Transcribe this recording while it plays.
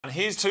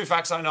here's 2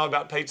 facts I know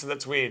about pizza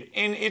that's weird.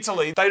 In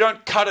Italy, they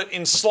don't cut it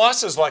in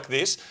slices like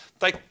this.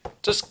 They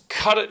just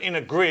cut it in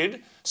a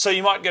grid, so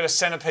you might get a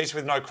centerpiece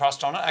with no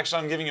crust on it.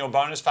 Actually, I'm giving you a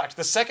bonus fact.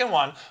 The second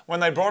one, when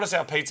they brought us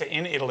our pizza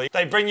in Italy,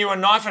 they bring you a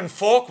knife and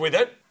fork with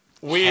it.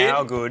 Weird.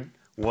 How good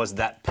was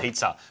that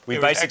pizza? We It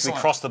was basically excellent.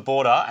 crossed the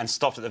border and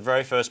stopped at the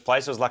very first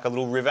place. It was like a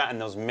little river and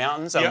there was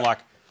mountains. And Yep. I'm like,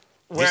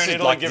 Where in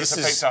Italy, give us a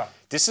pizza.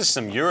 This is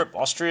some Europe,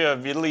 Austria,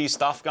 Italy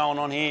stuff going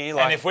on here.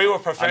 And if we were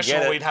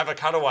professional, we'd have a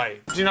cutaway.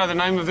 Do you know the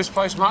name of this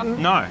place,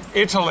 Martin? No.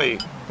 Italy.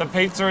 The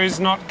pizza is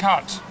not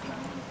cut.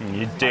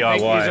 You I think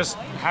DIY. you just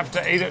have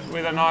to eat it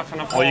with a knife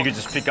and a fork. Or you could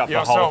just pick up the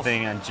whole yourself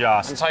thing and and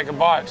just... take a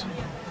bite.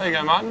 There you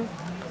go, Martin.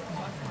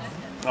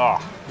 Oh,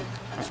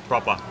 that's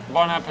proper.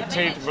 Bon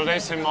appetit,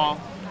 bellissimo.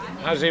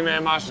 Hajime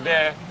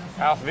Mashdeh,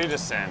 auf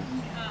Wiedersehen.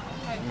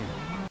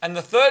 And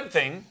the third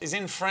thing is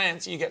in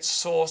France, you get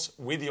sauce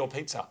with your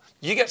pizza.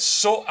 You get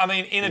sauce, I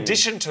mean, in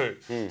addition to.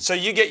 So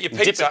you get your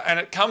pizza and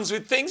it comes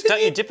with things.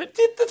 Don't you dip it?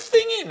 Dip the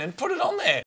thing in and put it on there.